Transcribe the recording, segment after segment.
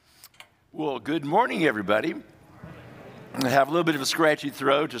Well, good morning, everybody. I have a little bit of a scratchy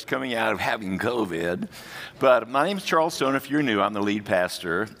throat just coming out of having COVID. But my name's Charles Stone. If you're new, I'm the lead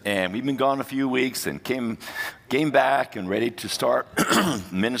pastor. And we've been gone a few weeks and came back and ready to start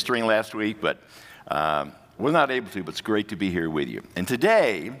ministering last week. But we're not able to, but it's great to be here with you. And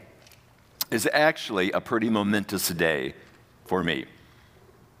today is actually a pretty momentous day for me.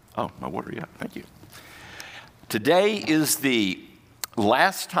 Oh, my water, yeah, thank you. Today is the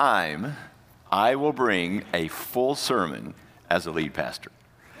last time I will bring a full sermon as a lead pastor.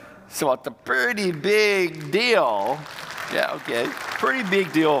 So it's a pretty big deal. Yeah, okay. Pretty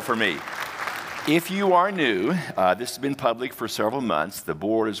big deal for me. If you are new, this has been public for several months. The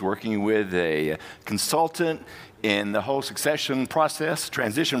board is working with a consultant in the whole succession process,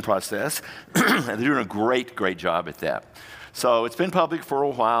 transition process. And they're doing a great job at that. So it's been public for a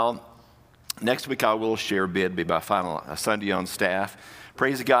while. Next week I will share bid, be my final Sunday on staff.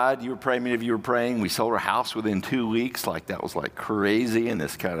 Praise God, you were praying, many of you were praying. We sold our house within 2 weeks. That was crazy in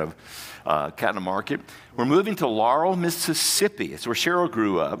this kind of market. We're moving to Laurel, Mississippi. It's where Cheryl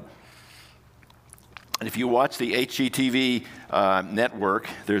grew up. And if you watch the HGTV network,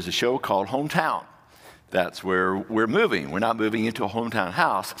 there's a show called Hometown. That's where we're moving. We're not moving into a hometown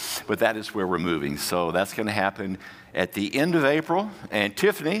house, but that is where we're moving. So that's going to happen at the end of April. And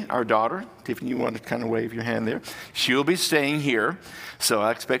Tiffany, our daughter, Tiffany, you want to kind of wave your hand there? She'll be staying here. So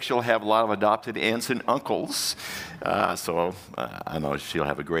I expect she'll have a lot of adopted aunts and uncles. So I know she'll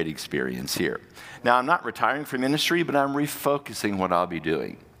have a great experience here. Now, I'm not retiring from ministry, but I'm refocusing what I'll be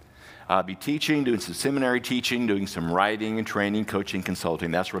doing. I'll be teaching, doing some seminary teaching, doing some writing and training, coaching, consulting.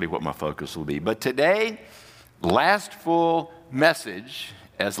 That's really what my focus will be. But today, last full message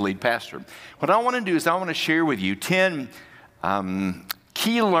as lead pastor. What I want to do is I want to share with you 10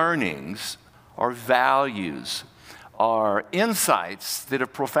 key learnings or values or insights that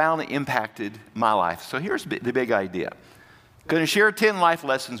have profoundly impacted my life. So here's the big idea. I'm going to share 10 life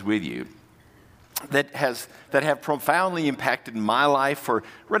lessons with you that have profoundly impacted my life for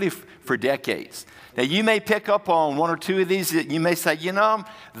decades. Now, you may pick up on one or two of these that you may say,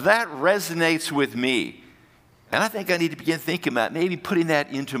 that resonates with me. And I think I need to begin thinking about maybe putting that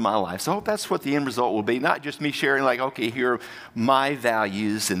into my life. So I hope that's what the end result will be, not just me sharing okay, here are my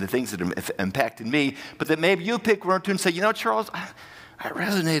values and the things that have impacted me, but that maybe you'll pick one or two and say, Charles, that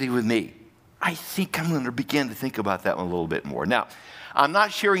resonated with me. I think I'm going to begin to think about that one a little bit more. Now, I'm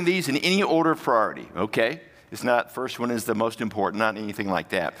not sharing these in any order of priority, okay? It's not first one is the most important, not anything like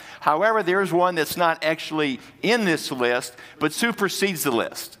that. However, there's one that's not actually in this list, but supersedes the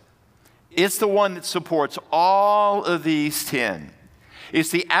list. It's the one that supports all of these 10. It's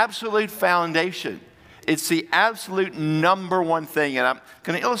the absolute foundation. It's the absolute number one thing, and I'm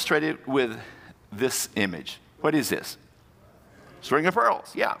going to illustrate it with this image. What is this? String of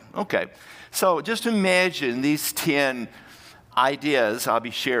pearls, yeah, okay. So just imagine these 10 ideas I'll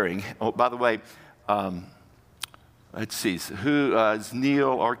be sharing. Oh, by the way, let's see, so who is Neil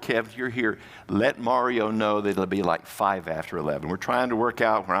or Kev? You're here. Let Mario know that it'll be 5 after 11. We're trying to work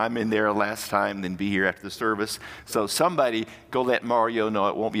out where I'm in there last time, then be here after the service. So somebody go let Mario know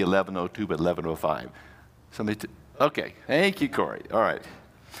it won't be 11:02, but 11:05. Okay, thank you, Corey. All right.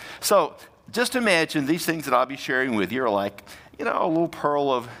 So just imagine these things that I'll be sharing with you are a little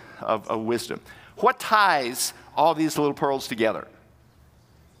pearl of wisdom. What ties all these little pearls together?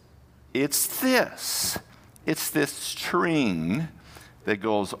 It's this string that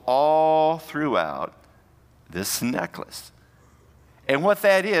goes all throughout this necklace. And what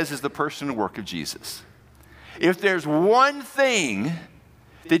that is the person and work of Jesus. If there's one thing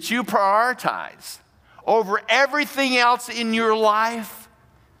that you prioritize over everything else in your life,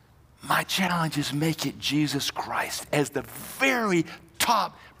 my challenge is make it Jesus Christ as the very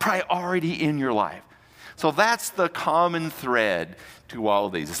top priority in your life. So that's the common thread to all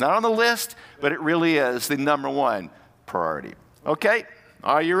of these. It's not on the list, but it really is the number one priority. Okay,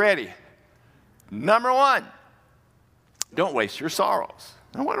 are you ready? Number one, don't waste your sorrows.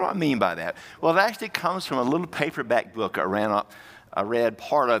 Now, what do I mean by that? Well, it actually comes from a little paperback book I read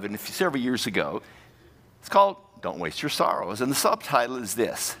part of it several years ago. It's called Don't Waste Your Sorrows, and the subtitle is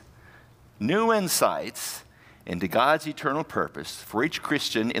this: New Insights into God's Eternal Purpose for Each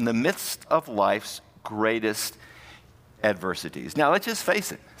Christian in the Midst of Life's Greatest Adversities. Now, let's just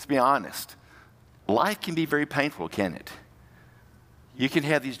face it. Let's be honest. Life can be very painful, can't it? You can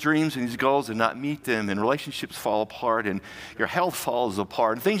have these dreams and these goals and not meet them, and relationships fall apart, and your health falls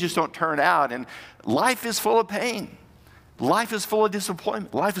apart, and things just don't turn out, and life is full of pain. Life is full of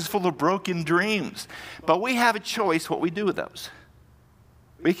disappointment. Life is full of broken dreams. But we have a choice what we do with those.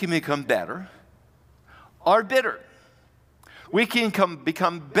 We can become better or bitter. We can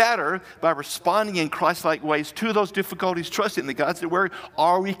become better by responding in Christ-like ways to those difficulties, trusting that God's at work,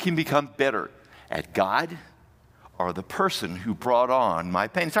 or we can become better at God or the person who brought on my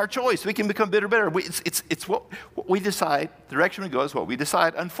pain. It's our choice. We can become better. It's what we decide. The direction we go is what we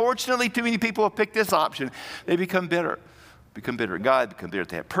decide. Unfortunately, too many people have picked this option. They become bitter. Become bitter at God, become bitter at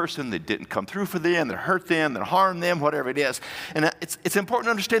that person that didn't come through for them, that hurt them, that harmed them, whatever it is. And it's important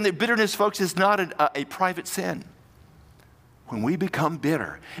to understand that bitterness, folks, is not a private sin. When we become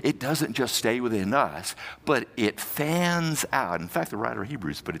bitter, it doesn't just stay within us, but it fans out. In fact, the writer of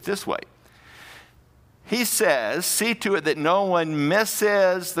Hebrews put it this way. He says, see to it that no one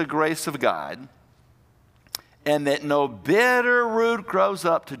misses the grace of God, and that no bitter root grows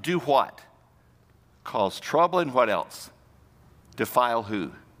up to do what? Cause trouble, and what else? Defile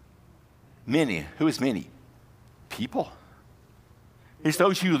who? Many. Who is many? People. It's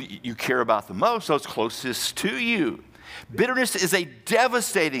those you care about the most, those closest to you. Bitterness is a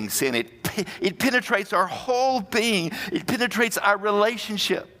devastating sin. It penetrates our whole being. It penetrates our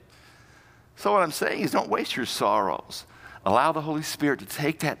relationship. So what I'm saying is, don't waste your sorrows. Allow the Holy Spirit to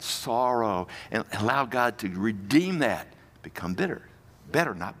take that sorrow and allow God to redeem that. Become bitter.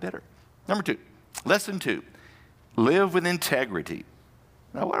 Better, not bitter. Number 2, lesson 2, live with integrity.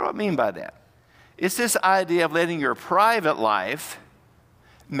 Now, what do I mean by that? It's this idea of letting your private life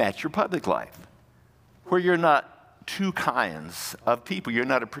match your public life, where you're not two kinds of people. You're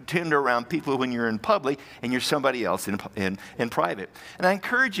not a pretender around people when you're in public, and you're somebody else in private. And I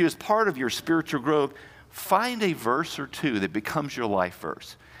encourage you, as part of your spiritual growth, find a verse or two that becomes your life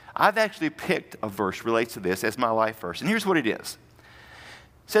verse. I've actually picked a verse relates to this as my life verse. And here's what it is.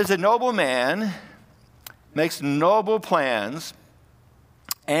 It says, a noble man makes noble plans,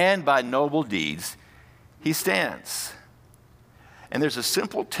 and by noble deeds he stands. And there's a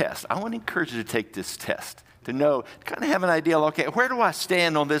simple test. I want to encourage you to take this test, to know, to kind of have an idea, okay, where do I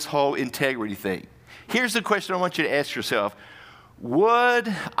stand on this whole integrity thing? Here's the question I want you to ask yourself.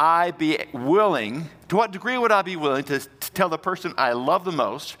 Would I be willing, to what degree would I be willing to tell the person I love the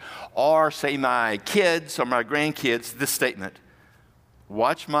most, or say my kids or my grandkids, this statement,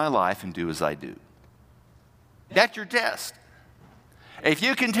 watch my life and do as I do? That's your test. If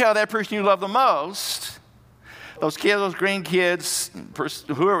you can tell that person you love the most, those kids, those grandkids,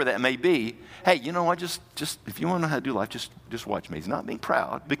 whoever that may be, hey, you know what, just if you want to know how to do life, just watch me. He's not being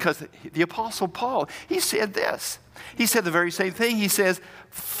proud, because the Apostle Paul, he said this. He said the very same thing. He says,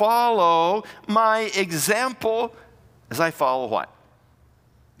 follow my example as I follow what?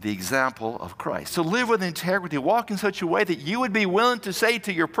 The example of Christ. So live with integrity. Walk in such a way that you would be willing to say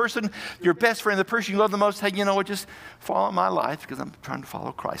to your person, your best friend, the person you love the most, hey, you know what, just follow my life because I'm trying to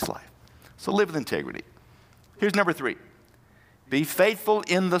follow Christ's life. So live with integrity. Here's number 3. Be faithful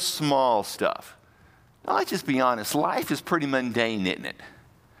in the small stuff. Now, let's just be honest. Life is pretty mundane, isn't it?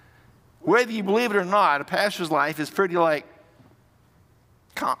 Whether you believe it or not, a pastor's life is pretty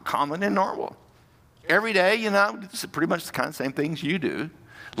common and normal. Every day, it's pretty much the kind of same things you do.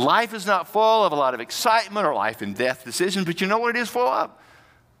 Life is not full of a lot of excitement or life and death decisions, but you know what it is full of?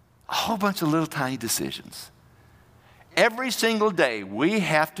 A whole bunch of little tiny decisions. Every single day, we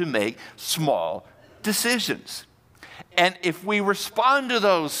have to make small decisions. And if we respond to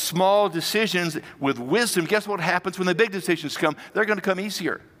those small decisions with wisdom, guess what happens when the big decisions come? They're going to come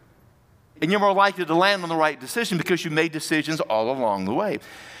easier. And you're more likely to land on the right decision because you made decisions all along the way.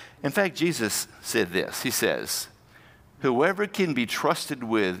 In fact, Jesus said this. He says, whoever can be trusted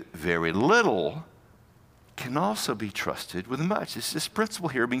with very little can also be trusted with much. It's this principle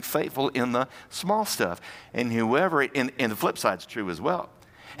here, being faithful in the small stuff. And whoever, and the flip side's true as well.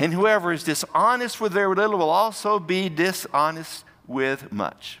 And whoever is dishonest with very little will also be dishonest with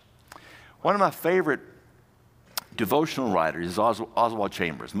much. One of my favorite devotional writers is Oswald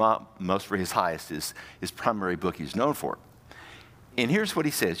Chambers. Most for his highest is his primary book he's known for. And here's what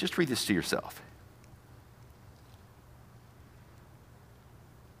he says. Just read this to yourself.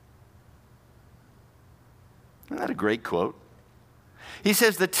 Isn't that a great quote? He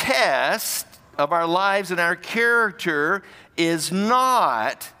says, the test of our lives and our character is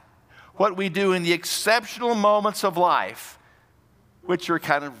not what we do in the exceptional moments of life, which are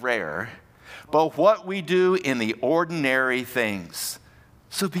kind of rare, but what we do in the ordinary things.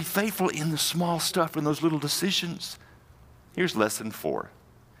 So be faithful in the small stuff, in those little decisions. Here's lesson 4.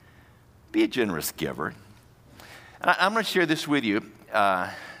 Be a generous giver. And I'm going to share this with you.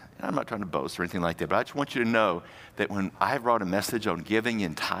 I'm not trying to boast or anything like that, but I just want you to know that when I brought a message on giving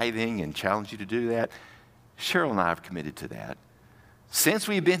and tithing and challenged you to do that, Cheryl and I have committed to that. Since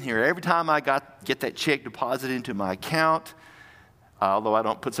we've been here, every time I get that check deposited into my account, although I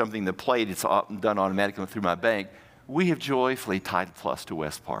don't put something in the plate, it's done automatically through my bank, we have joyfully tithed plus to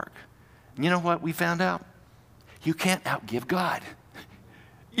West Park. And you know what we found out? You can't outgive God.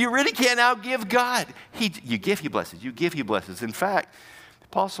 You really can't outgive God. You give, he blesses. You give, he blesses. In fact, the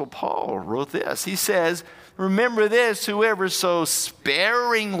Apostle Paul wrote this. He says, remember this, whoever sows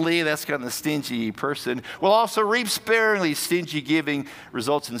sparingly, that's kind of the stingy person, will also reap sparingly. Stingy giving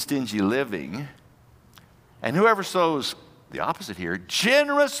results in stingy living. And whoever sows, the opposite here,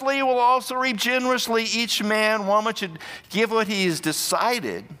 generously will also reap generously. Each man, woman should give what he has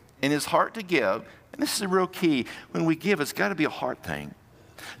decided in his heart to give. And this is a real key. When we give, it's got to be a heart thing.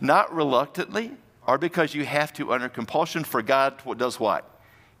 Not reluctantly or because you have to under compulsion, for God does what?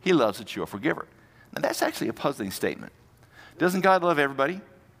 He loves a cheerful giver. Now that's actually a puzzling statement. Doesn't God love everybody?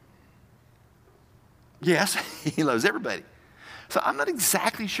 Yes, he loves everybody. So I'm not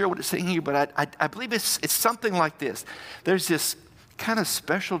exactly sure what it's saying here, but I believe it's something like this. There's this kind of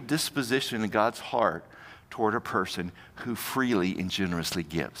special disposition in God's heart toward a person who freely and generously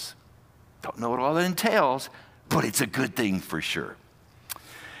gives. Don't know what all that entails, but it's a good thing for sure.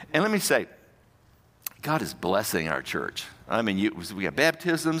 And let me say, God is blessing our church. I mean, we got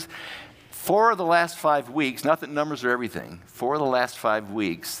baptisms. 4 of the last 5 weeks, not that numbers are everything, 4 of the last 5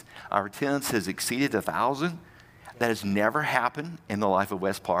 weeks, our attendance has exceeded 1,000. That has never happened in the life of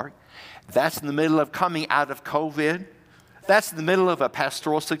West Park. That's in the middle of coming out of COVID. That's in the middle of a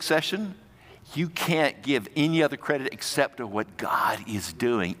pastoral succession. You can't give any other credit except to what God is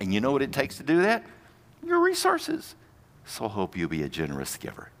doing. And you know what it takes to do that? Your resources. So I hope you'll be a generous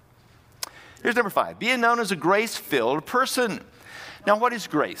giver. Here's number 5, being known as a grace-filled person. Now, what is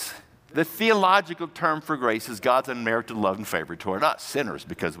grace? The theological term for grace is God's unmerited love and favor toward us, sinners,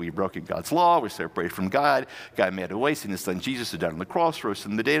 because we've broken God's law, we're separated from God. God made a way, sent his son Jesus to die on the cross for us,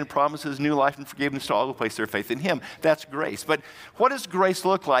 and the day and promises new life and forgiveness to all who place their faith in him. That's grace. But what does grace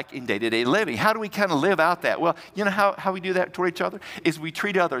look like in day-to-day living? How do we kind of live out that? Well, you know how we do that toward each other? Is we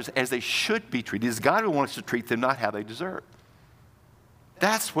treat others as they should be treated. It's God who wants us to treat them, not how they deserve.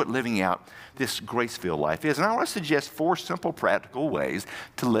 That's what living out this grace-filled life is. And I want to suggest 4 simple, practical ways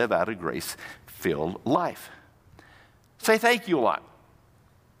to live out a grace-filled life. Say thank you a lot.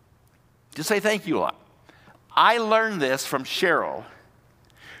 Just say thank you a lot. I learned this from Cheryl,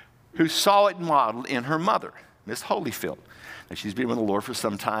 who saw it modeled in her mother, Miss Holyfield. Now, she's been with the Lord for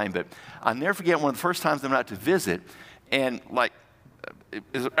some time, but I'll never forget one of the first times I went out to visit, and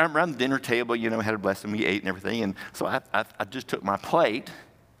I'm around the dinner table, we had a blessing, we ate and everything. And so I just took my plate,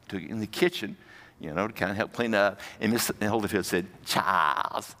 took it in the kitchen, to kind of help clean up. And Miss Holyfield said,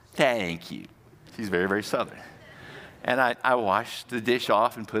 Charles, thank you. She's very, very Southern. And I washed the dish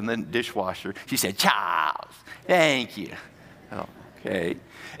off and put it in the dishwasher. She said, Charles, thank you. Oh, okay.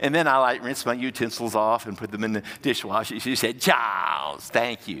 And then I rinsed my utensils off and put them in the dishwasher. She said, Charles,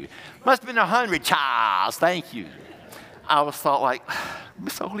 thank you. Must have been 100, Charles, thank you. I was thought like,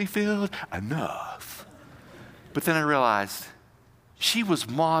 Miss Holyfield, enough. But then I realized she was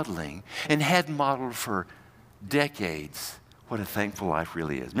modeling and had modeled for decades what a thankful life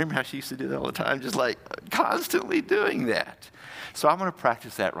really is. Remember how she used to do that all the time? Just constantly doing that. So I'm going to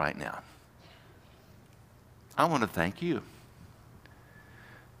practice that right now. I want to thank you.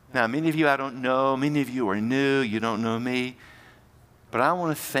 Now, many of you I don't know. Many of you are new. You don't know me. But I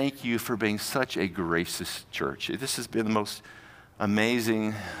want to thank you for being such a gracious church. This has been the most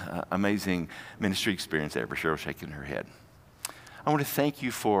amazing ministry experience ever. Cheryl shaking her head. I want to thank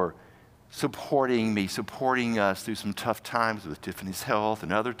you for supporting me, supporting us through some tough times with Tiffany's health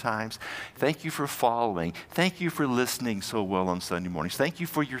and other times. Thank you for following. Thank you for listening so well on Sunday mornings. Thank you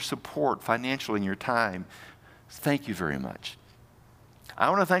for your support financially and your time. Thank you very much. I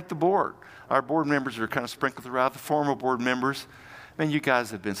want to thank the board. Our board members are kind of sprinkled throughout, the former board members. Man, you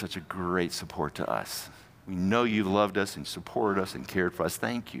guys have been such a great support to us. We know you've loved us and supported us and cared for us.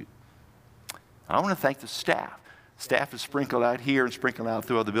 Thank you. I want to thank the staff. Staff is sprinkled out here and sprinkled out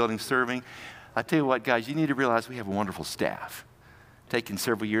through other buildings serving. I tell you what, guys, you need to realize we have a wonderful staff. Taken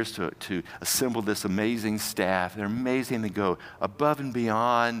several years to assemble this amazing staff. They're amazing. They go above and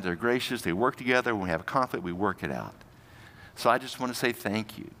beyond. They're gracious. They work together. When we have a conflict, we work it out. So I just want to say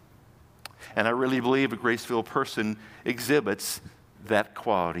thank you. And I really believe a grace-filled person exhibits that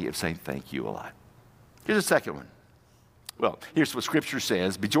quality of saying thank you a lot. Here's a second one. Well, here's what Scripture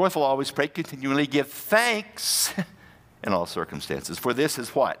says. Be joyful always, pray continually, give thanks in all circumstances. For this is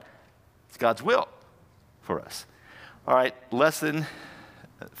what? It's God's will for us. All right, lesson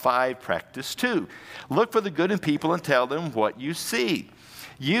 5, practice 2. Look for the good in people and tell them what you see.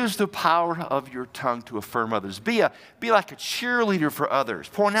 Use the power of your tongue to affirm others. Be like a cheerleader for others,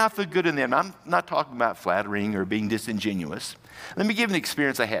 pouring out the good in them. I'm not talking about flattering or being disingenuous. Let me give you an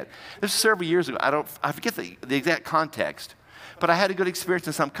experience I had. This was several years ago. I forget the exact context, but I had a good experience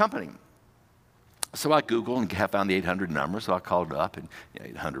in some company. So I Googled and found the 800 number, so I called up and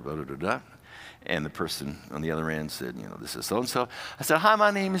 800, blah, blah, blah, blah. And the person on the other end said, this is so-and-so. I said, hi, my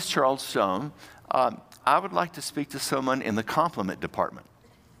name is Charles Stone. I would like to speak to someone in the compliment department.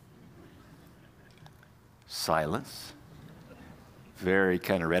 Silence. Very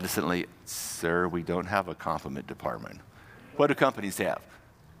kind of reticently, sir, we don't have a compliment department. What do companies have?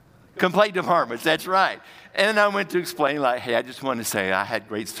 Complaint departments, that's right. And I went to explain, like, hey, I just want to say I had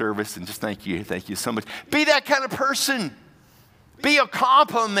great service and just thank you so much. Be that kind of person. Be a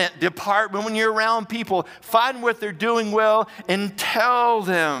compliment department when you're around people. Find what they're doing well and tell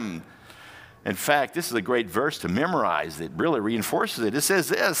them. In fact, this is a great verse to memorize that really reinforces it. It says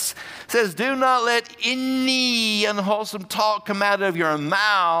this. It says, do not let any unwholesome talk come out of your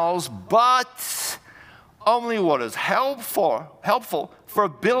mouths, but only what is helpful for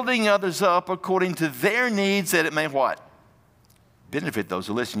building others up according to their needs, that it may what? Benefit those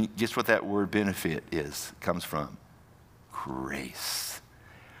who listen. Just what that word benefit comes from. Grace.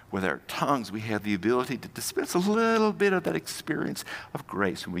 With our tongues, we have the ability to dispense a little bit of that experience of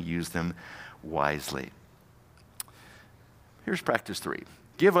grace when we use them wisely. Here's practice 3.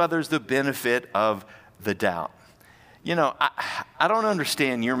 Give others the benefit of the doubt. I don't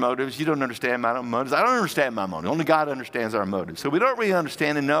understand your motives. You don't understand my motives. I don't understand my motives. Only God understands our motives. So we don't really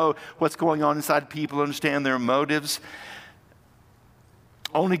understand and know what's going on inside people, understand their motives.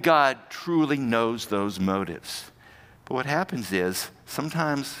 Only God truly knows those motives. But what happens is,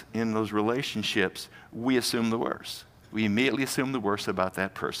 sometimes in those relationships, we assume the worst. We immediately assume the worst about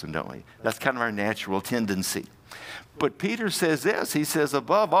that person, don't we? That's kind of our natural tendency. But Peter says this. He says,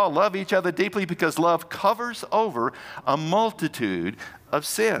 above all, love each other deeply because love covers over a multitude of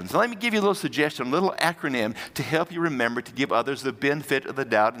sins. Now, let me give you a little suggestion, a little acronym to help you remember to give others the benefit of the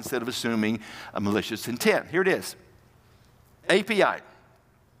doubt instead of assuming a malicious intent. Here it is. API.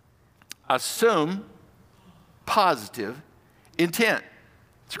 Assume positive intent.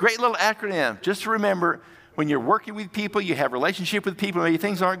 It's a great little acronym just to remember. When you're working with people, you have a relationship with people, maybe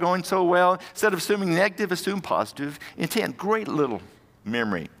things aren't going so well. Instead of assuming negative, assume positive intent. Great little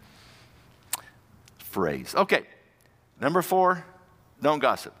memory phrase. Okay, number 4, don't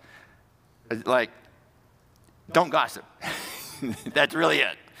gossip. Don't gossip. That's really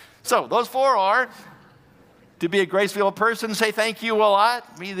it. So those 4 are to be a grace-filled person, say thank you a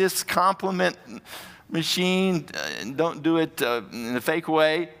lot, be this compliment machine, don't do it in a fake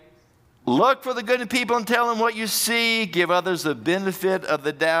way. Look for the good in people and tell them what you see. Give others the benefit of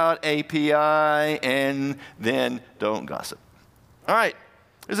the doubt, API, and then don't gossip. All right,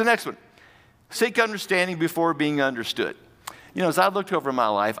 here's the next one. Seek understanding before being understood. As I looked over my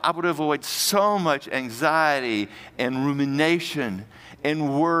life, I would avoid so much anxiety and rumination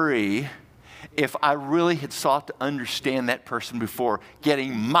and worry if I really had sought to understand that person before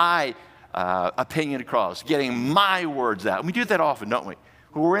getting my opinion across, getting my words out. We do that often, don't we?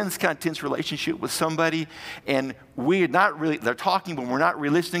 We're in this kind of tense relationship with somebody, and they're talking, but we're not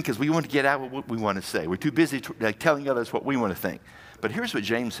really listening because we want to get out what we want to say. We're too busy telling others what we want to think. But here's what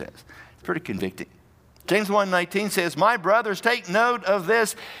James says. It's pretty convicting. James 1:19 says, my brothers, take note of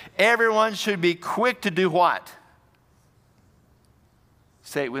this. Everyone should be quick to do what?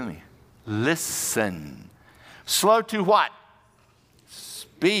 Say it with me. Listen. Slow to what?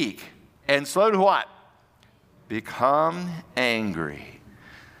 Speak. And slow to what? Become angry.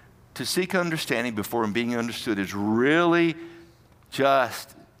 To seek understanding before being understood is really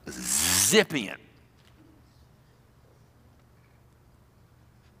just zipping it.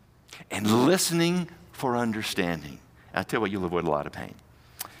 And listening for understanding. I'll tell you what, you'll avoid a lot of pain.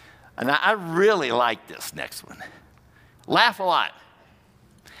 And I really like this next one. Laugh a lot.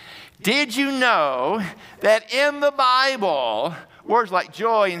 Did you know that in the Bible, words like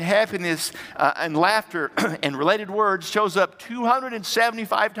joy and happiness and laughter and related words shows up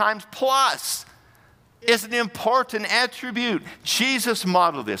 275 times plus? It's an important attribute. Jesus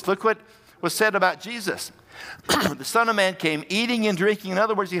modeled this. Look what was said about Jesus. The Son of Man came eating and drinking. In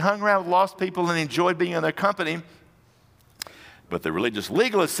other words, he hung around with lost people and enjoyed being in their company. But the religious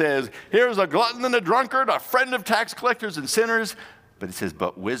legalist says, here's a glutton and a drunkard, a friend of tax collectors and sinners. But it says,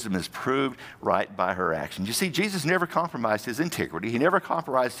 but wisdom is proved right by her actions. You see, Jesus never compromised his integrity. He never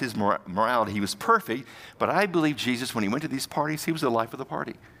compromised his morality. He was perfect. But I believe Jesus, when he went to these parties, he was the life of the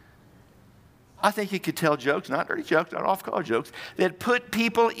party. I think he could tell jokes, not dirty jokes, not off-color jokes, that put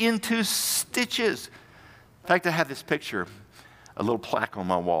people into stitches. In fact, I have this picture a little plaque on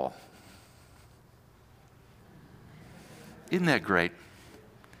my wall. Isn't that great?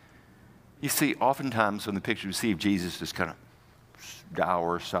 You see, oftentimes when the picture you see of Jesus is kind of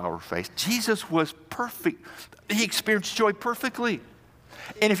dour, sour face, Jesus was perfect. He experienced joy perfectly.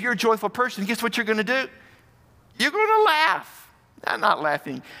 And if you're a joyful person, guess what you're going to do? You're going to laugh. I'm not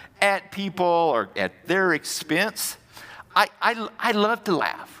laughing at people or at their expense. I love to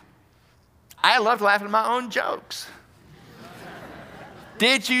laugh. I love laughing at my own jokes.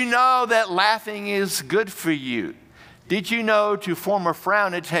 Did you know that laughing is good for you? Did you know to form a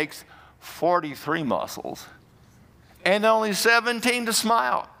frown it takes 43 muscles and only 17 to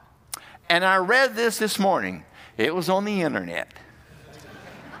smile? And I read this morning. It was on the internet.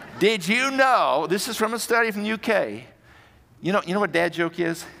 Did you know, this is from a study from the UK, you know what dad joke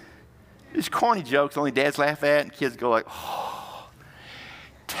is? It's corny jokes only dads laugh at and kids go like, oh.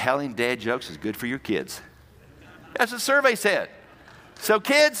 Telling dad jokes is good for your kids. That's what the survey said. So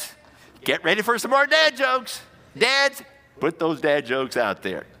kids, get ready for some more dad jokes. Dads, put those dad jokes out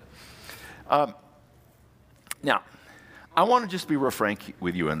there. Now, I want to just be real frank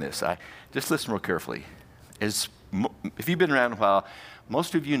with you on this. Just listen real carefully. If you've been around a while,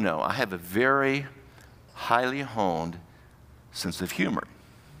 most of you know I have a very highly honed sense of humor.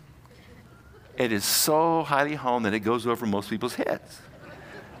 It is so highly honed that it goes over most people's heads.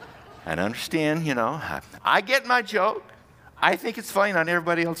 And I understand, I get my joke. I think it's funny, not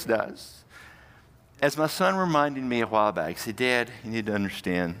everybody else does. As my son reminded me a while back, he said, Dad, you need to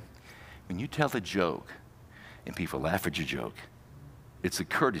understand, when you tell a joke and people laugh at your joke, it's a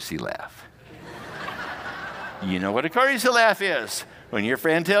courtesy laugh. You know what a courtesy laugh is? When your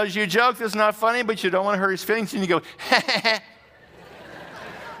friend tells you a joke that's not funny, but you don't want to hurt his feelings, and you go,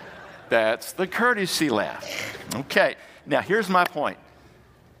 That's the courtesy laugh. Okay, now here's my point.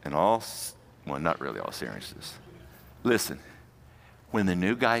 Not really all seriousness. Listen, when the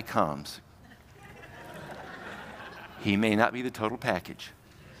new guy comes, he may not be the total package.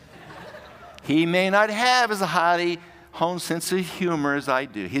 He may not have as a highly honed sense of humor as I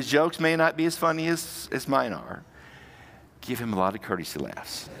do. His jokes may not be as funny as mine are. Give him a lot of courtesy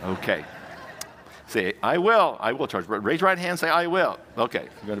laughs. Okay. Say, I will charge. Raise your right hand, say, I will. Okay,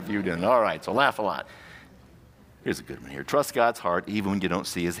 we've got a few doing. All right, so laugh a lot. Here's a good one here. Trust God's heart even when you don't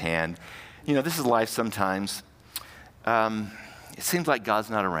see his hand. This is life sometimes. It seems like God's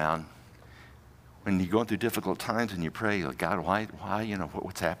not around. When you're going through difficult times and you pray, you're like, God, why,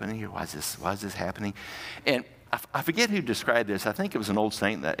 what's happening here? Why is this happening? And I forget who described this. I think it was an old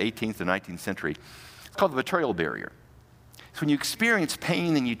saint in the 18th or 19th century. It's called the betrayal barrier. So when you experience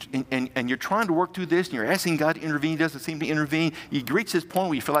pain and you're trying to work through this and you're asking God to intervene, he doesn't seem to intervene, you reach this point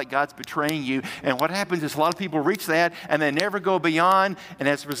where you feel like God's betraying you. And what happens is a lot of people reach that and they never go beyond. And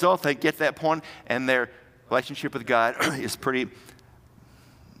as a result, they get to that point and their relationship with God is pretty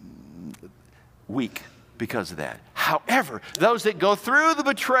weak because of that. However, those that go through the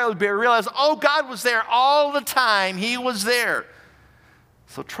betrayal barrier realize, oh, God was there all the time. He was there.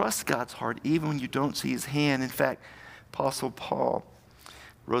 So trust God's heart even when you don't see his hand. In fact, Apostle Paul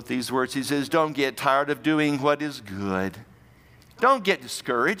wrote these words. He says, don't get tired of doing what is good. Don't get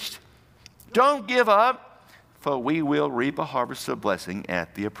discouraged. Don't give up, for we will reap a harvest of blessing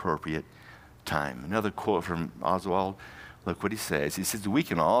at the appropriate time. Another quote from Oswald. Look what he says. He says, we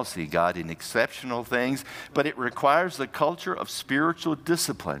can all see God in exceptional things, but it requires the culture of spiritual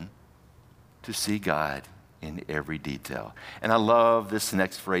discipline to see God in every detail. And I love this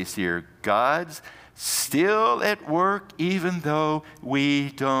next phrase here. God's still at work even though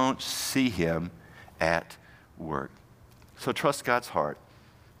we don't see him at work. So trust God's heart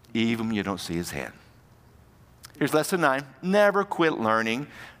even when you don't see his hand. Here's lesson 9. Never quit learning.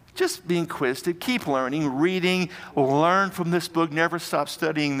 Just be inquisitive. Keep learning, reading, learn from this book. Never stop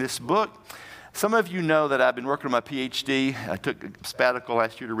studying this book. Some of you know that I've been working on my PhD. I took a sabbatical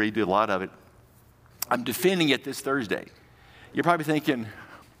last year to redo a lot of it. I'm defending it this Thursday. You're probably thinking,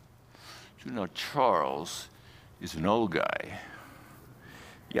 Charles is an old guy.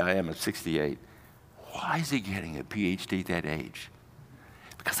 Yeah, I am at 68. Why is he getting a PhD at that age?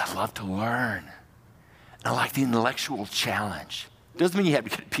 Because I love to learn. I like the intellectual challenge. Doesn't mean you have to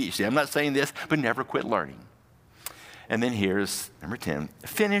get a PhD. I'm not saying this, but never quit learning. And then here's number 10.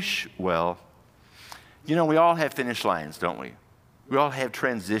 Finish well. We all have finish lines, don't we? We all have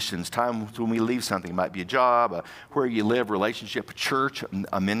transitions, times when we leave something. It might be a job, where you live, relationship, a church,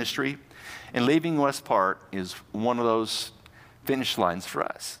 a ministry. And leaving West Park is one of those finish lines for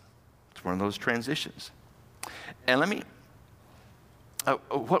us. It's one of those transitions. And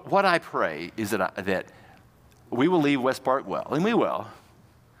what I pray is that we will leave West Park well, and we will.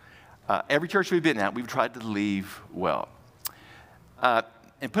 Every church we've been at, we've tried to leave well.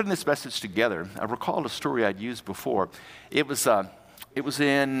 And putting this message together, I recalled a story I'd used before. It was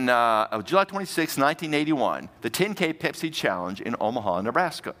in July 26, 1981, the 10K Pepsi Challenge in Omaha,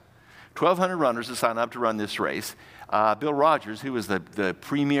 Nebraska. 1,200 runners had signed up to run this race. Bill Rogers, who was the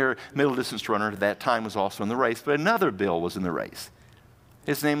premier middle distance runner at that time, was also in the race, but another Bill was in the race.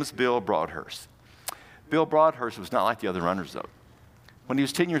 His name was Bill Broadhurst. Bill Broadhurst was not like the other runners, though. When he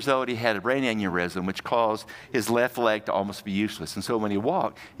was 10 years old, he had a brain aneurysm, which caused his left leg to almost be useless. And so when he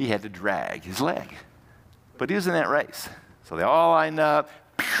walked, he had to drag his leg. But he was in that race. So they all lined up.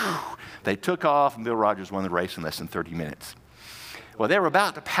 They took off, and Bill Rogers won the race in less than 30 minutes. Well, they were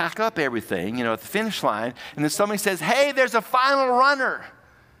about to pack up everything, at the finish line, and then somebody says, hey, there's a final runner.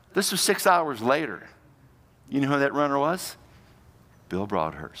 This was 6 hours later. You know who that runner was? Bill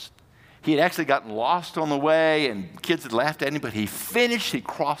Broadhurst. He had actually gotten lost on the way, and kids had laughed at him, but he finished. He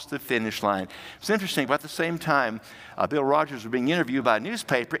crossed the finish line. It's interesting, but at the same time, Bill Rogers was being interviewed by a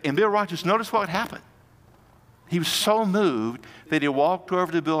newspaper, and Bill Rogers noticed what happened. He was so moved that he walked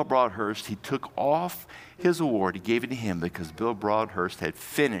over to Bill Broadhurst. He took off his award. He gave it to him because Bill Broadhurst had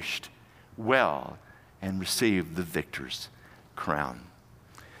finished well and received the victor's crown.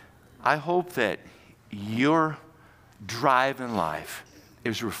 I hope that your drive in life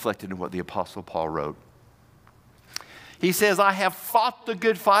is reflected in what the Apostle Paul wrote. He says, I have fought the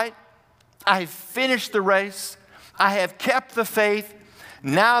good fight. I have finished the race. I have kept the faith.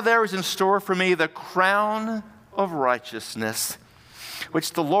 Now there is in store for me the crown of righteousness,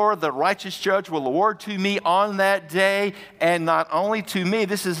 which the Lord, the righteous judge, will award to me on that day, and not only to me,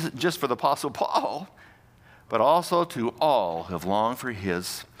 this is just for the Apostle Paul, but also to all who have longed for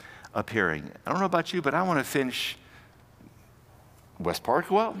his appearing. I don't know about you, but I want to finish West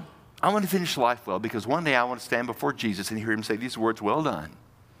Park well. I want to finish life well, because one day I want to stand before Jesus and hear him say these words, well done,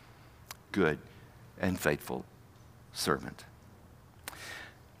 good and faithful servant.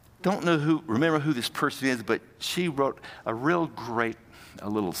 Remember who this person is, but she wrote a real great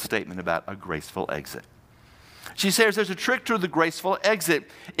little statement about a graceful exit. She says there's a trick to the graceful exit.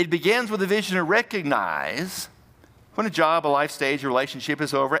 It begins with a vision to recognize when a job, a life stage, a relationship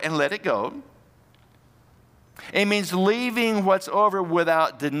is over and let it go. It means leaving what's over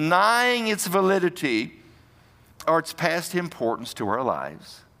without denying its validity or its past importance to our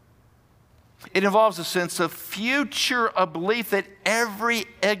lives. It involves a sense of future, a belief that every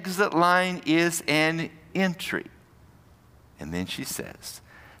exit line is an entry. And then she says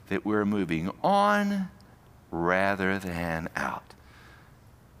that we're moving on rather than out.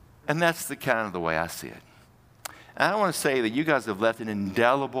 And that's the kind of the way I see it. And I want to say that you guys have left an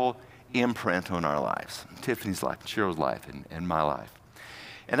indelible imprint on our lives, Tiffany's life, Cheryl's life, and my life.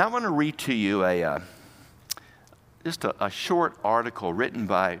 And I want to read to you just a short article written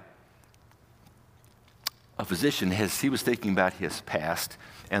by a physician as he was thinking about his past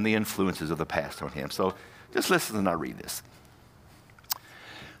and the influences of the past on him. So just listen and I read this.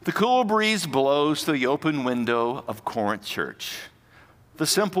 The cool breeze blows through the open window of Corinth Church. The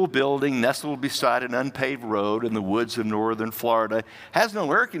simple building nestled beside an unpaved road in the woods of northern Florida has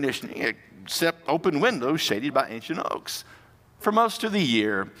no air conditioning except open windows shaded by ancient oaks. For most of the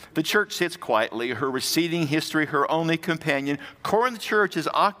year, the church sits quietly, her receding history her only companion. Corinth Church has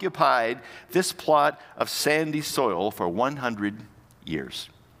occupied this plot of sandy soil for 100 years.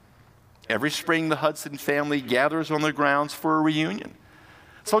 Every spring, the Hudson family gathers on the grounds for a reunion.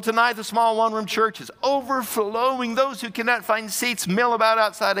 So tonight, the small one-room church is overflowing. Those who cannot find seats mill about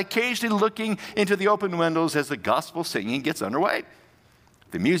outside, occasionally looking into the open windows as the gospel singing gets underway.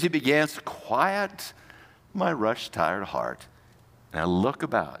 The music begins to quiet my rush-tired heart. And I look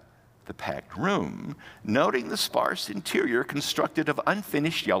about the packed room, noting the sparse interior constructed of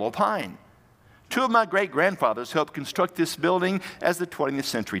unfinished yellow pine. Two of my great-grandfathers helped construct this building as the 20th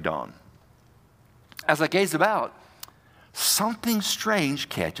century dawned. As I gaze about, something strange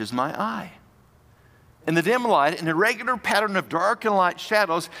catches my eye. In the dim light, an irregular pattern of dark and light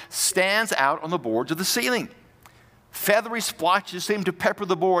shadows stands out on the boards of the ceiling. Feathery splotches seem to pepper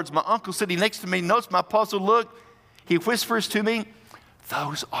the boards. My uncle sitting next to me notes my puzzled look. He whispers to me,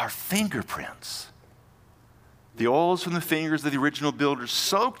 "Those are fingerprints." The oils from the fingers of the original builders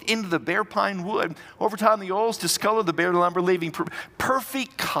soaked into the bare pine wood. Over time, the oils discolored the bare lumber, leaving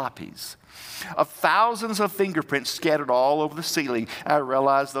perfect copies of thousands of fingerprints scattered all over the ceiling. I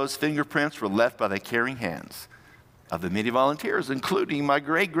realized those fingerprints were left by the caring hands of the many volunteers, including my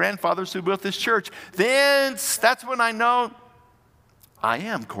great-grandfathers who built this church. Then that's when I know I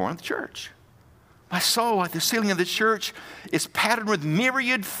am Corinth Church. My soul at the ceiling of the church is patterned with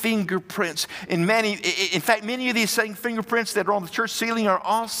myriad fingerprints. In fact, many of these same fingerprints that are on the church ceiling are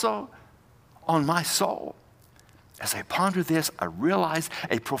also on my soul. as I ponder this, I realize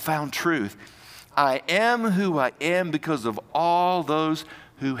a profound truth. I am who I am because of all those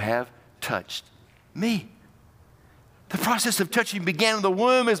who have touched me. The process of touching began in the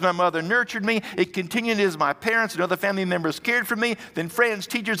womb as my mother nurtured me. It continued as my parents and other family members cared for me. Then friends,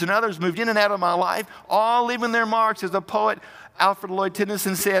 teachers, and others moved in and out of my life, all leaving their marks. As the poet Alfred Lloyd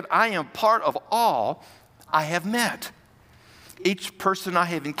Tennyson said, I am part of all I have met. Each person I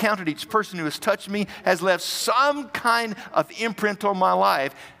have encountered, each person who has touched me, has left some kind of imprint on my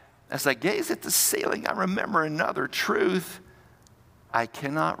life. As I gaze at the ceiling, I remember another truth. I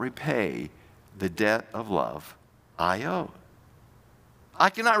cannot repay the debt of love I owe. I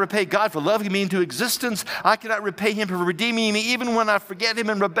cannot repay God for loving me into existence. I cannot repay him for redeeming me even when I forget him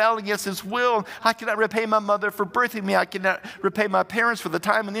and rebel against his will. I cannot repay my mother for birthing me. I cannot repay my parents for the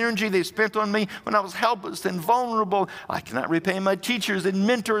time and energy they spent on me when I was helpless and vulnerable. I cannot repay my teachers and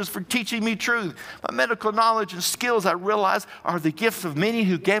mentors for teaching me truth. My medical knowledge and skills, I realize, are the gifts of many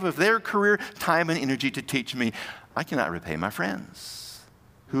who gave of their career, time, and energy to teach me. I cannot repay my friends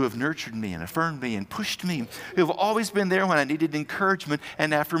who have nurtured me and affirmed me and pushed me, who have always been there when I needed encouragement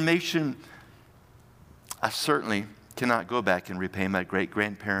and affirmation. I certainly cannot go back and repay my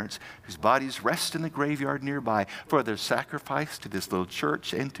great-grandparents whose bodies rest in the graveyard nearby for their sacrifice to this little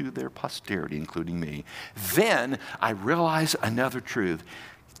church and to their posterity, including me. Then I realize another truth.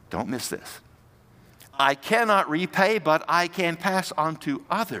 Don't miss this. I cannot repay, but I can pass on to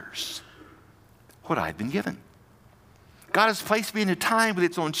others what I've been given. God has placed me in a time with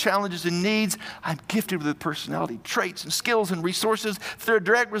its own challenges and needs. I'm gifted with personality, traits, and skills and resources. They're a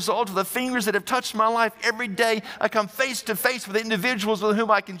direct result of the fingers that have touched my life every day. I come face to face with individuals with whom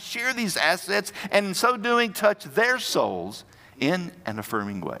I can share these assets, and in so doing, touch their souls in an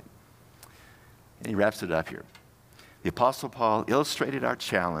affirming way. And he wraps it up here. The Apostle Paul illustrated our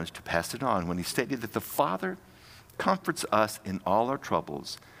challenge to pass it on when he stated that the Father comforts us in all our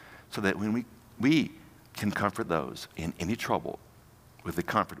troubles so that when we can comfort those in any trouble with the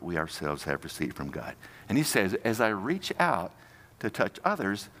comfort we ourselves have received from God. And he says, as I reach out to touch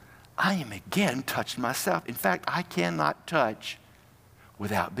others, I am again touched myself. In fact, I cannot touch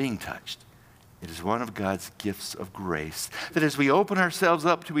without being touched. It is one of God's gifts of grace that as we open ourselves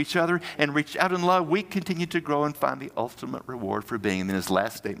up to each other and reach out in love, we continue to grow and find the ultimate reward for being. And then his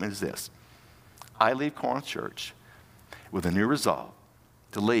last statement is this: I leave Corinth Church with a new resolve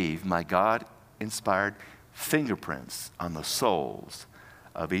to leave my God-inspired fingerprints on the souls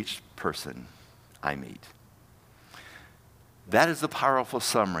of each person I meet. That is the powerful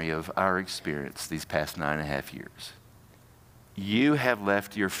summary of our experience these past 9.5 years. You have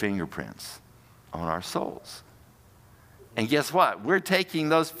left your fingerprints on our souls. And guess what? We're taking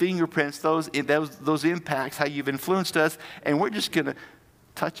those fingerprints, those impacts, how you've influenced us, and we're just going to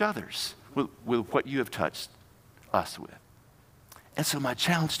touch others with what you have touched us with. And so my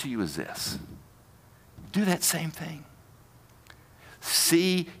challenge to you is this: do that same thing.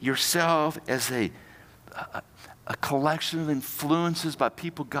 See yourself as a collection of influences by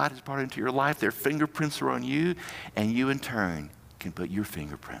people God has brought into your life. Their fingerprints are on you, and you in turn can put your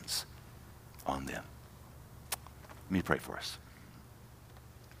fingerprints on them. Let me pray for us.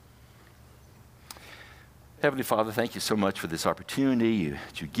 Heavenly Father, thank you so much for this opportunity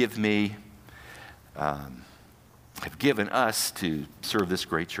that you give me, have given us to serve this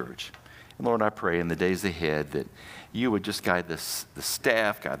great church. And Lord, I pray in the days ahead that you would just guide the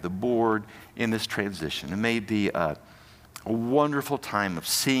staff, guide the board in this transition. It may be a wonderful time of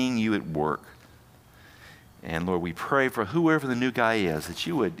seeing you at work. And Lord, we pray for whoever the new guy is, that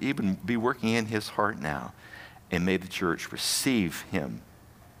you would even be working in his heart now. And may the church receive him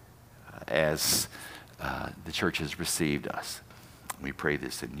as the church has received us. We pray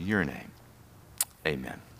this in your name. Amen.